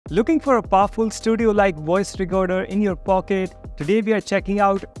Looking for a powerful studio-like voice recorder in your pocket? Today we are checking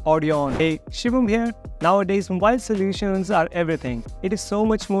out Audion. Hey, Shivam here. Nowadays, mobile solutions are everything. It is so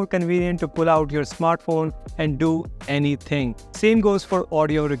much more convenient to pull out your smartphone and do anything. Same goes for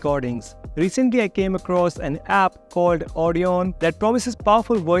audio recordings. Recently, I came across an app called Audion that promises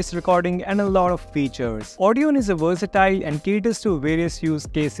powerful voice recording and a lot of features. Audion is versatile and caters to various use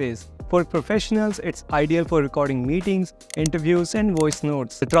cases. For professionals, it's ideal for recording meetings, interviews, and voice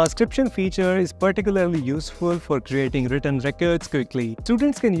notes. The transcription feature is particularly useful for creating written records quickly.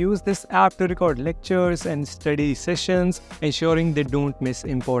 Students can use this app to record lectures and study sessions, ensuring they don't miss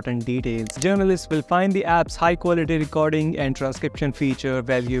important details. Journalists will find the app's high-quality recording and transcription feature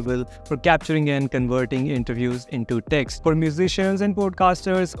valuable for capturing and converting interviews into text. For musicians and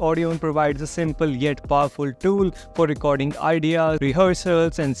podcasters, Audion provides a simple yet powerful tool for recording ideas,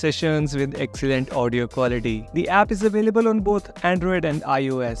 rehearsals, and sessions with excellent audio quality. The app is available on both Android and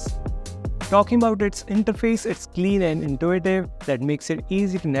iOS. Talking about its interface, it's clean and intuitive that makes it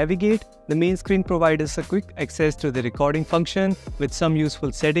easy to navigate. The main screen provides us a quick access to the recording function with some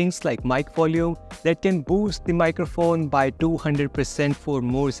useful settings like mic volume that can boost the microphone by 200% for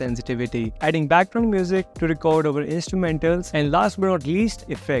more sensitivity, adding background music to record over instrumentals, and last but not least,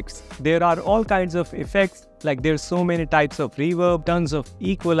 effects. There are all kinds of effects, like there's so many types of reverb, tons of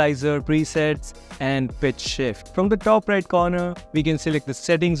equalizer presets, and pitch shift. From the top right corner, we can select the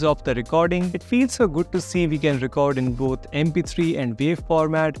settings of the recording. It feels so good to see we can record in both MP3 and WAV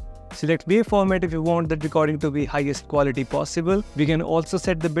format. Select WAV format if you want the recording to be highest quality possible. We can also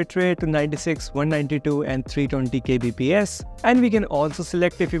set the bitrate to 96, 192 and 320 kbps. And we can also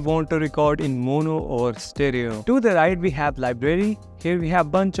select if you want to record in mono or stereo. To the right we have library. Here we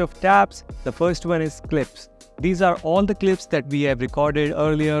have bunch of tabs. The first one is clips. These are all the clips that we have recorded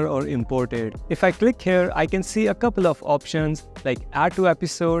earlier or imported. If I click here, I can see a couple of options like add to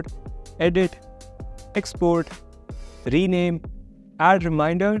episode, edit, export, rename, add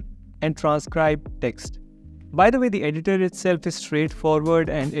reminder, and transcribe text. By the way, the editor itself is straightforward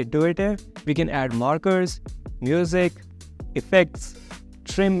and intuitive. We can add markers, music, effects,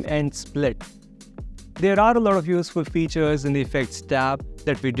 trim, and split. There are a lot of useful features in the Effects tab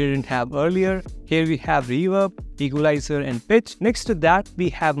that we didn't have earlier. Here we have reverb, equalizer, and pitch. Next to that, we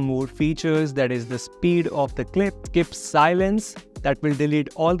have more features, that is the speed of the clip, skip silence, that will delete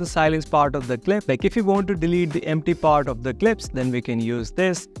all the silence part of the clip. Like if you want to delete the empty part of the clips, then we can use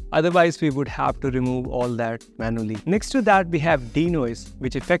this. Otherwise, we would have to remove all that manually. Next to that, we have denoise,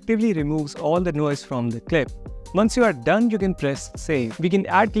 which effectively removes all the noise from the clip. Once you are done, you can press save. We can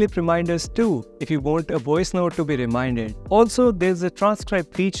add clip reminders too, if you want a voice note to be reminded. Also, there's a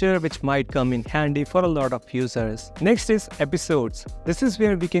transcribe feature which might come in handy for a lot of users. Next is episodes. This is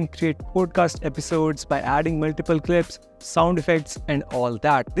where we can create podcast episodes by adding multiple clips, sound effects, and all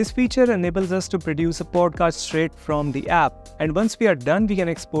that. This feature enables us to produce a podcast straight from the app. And once we are done, we can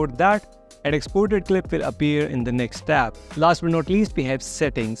export that. An exported clip will appear in the next tab. Last but not least, we have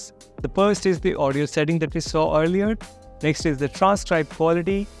settings. The first is the audio setting that we saw earlier. Next is the transcribe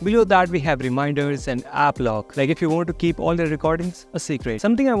quality. Below that we have reminders and app lock. Like if you want to keep all the recordings a secret.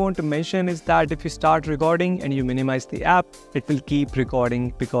 Something I want to mention is that if you start recording and you minimize the app, it will keep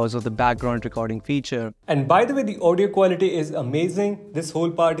recording because of the background recording feature. And by the way, the audio quality is amazing. This whole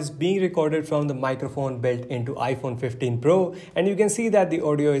part is being recorded from the microphone built into iPhone 15 Pro, and you can see that the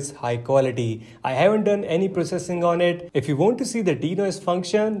audio is high quality. I haven't done any processing on it. If you want to see the denoise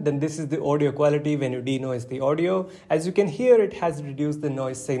function, then this is the audio quality when you denoise the audio. As you can hear, it has reduced the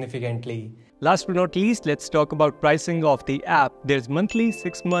noise significantly. Last but not least, let's talk about pricing of the app. There's monthly,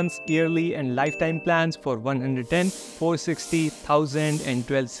 6 months, yearly, and lifetime plans for 110, 460, 1000, and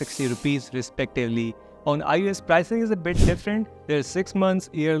 1260 rupees respectively. On iOS, pricing is a bit different. There's 6 months,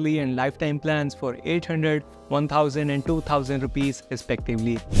 yearly, and lifetime plans for 800, 1000, and 2000 rupees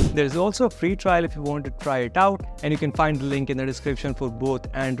respectively. There's also a free trial if you want to try it out, and you can find the link in the description for both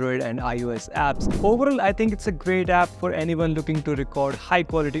Android and iOS apps. Overall, I think it's a great app for anyone looking to record high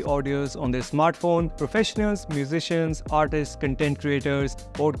quality audios on their smartphone. Professionals, musicians, artists, content creators,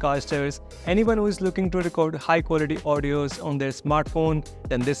 podcasters, anyone who is looking to record high quality audios on their smartphone,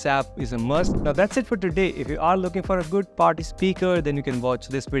 then this app is a must. Now that's it for today. If you are looking for a good party speaker, then you can watch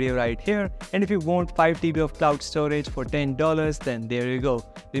this video right here. And if you want 5 TB of cloud storage for $10, then there you go.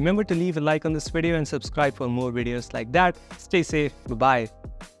 Remember to leave a like on this video and subscribe for more videos like that. Stay safe. Bye-bye.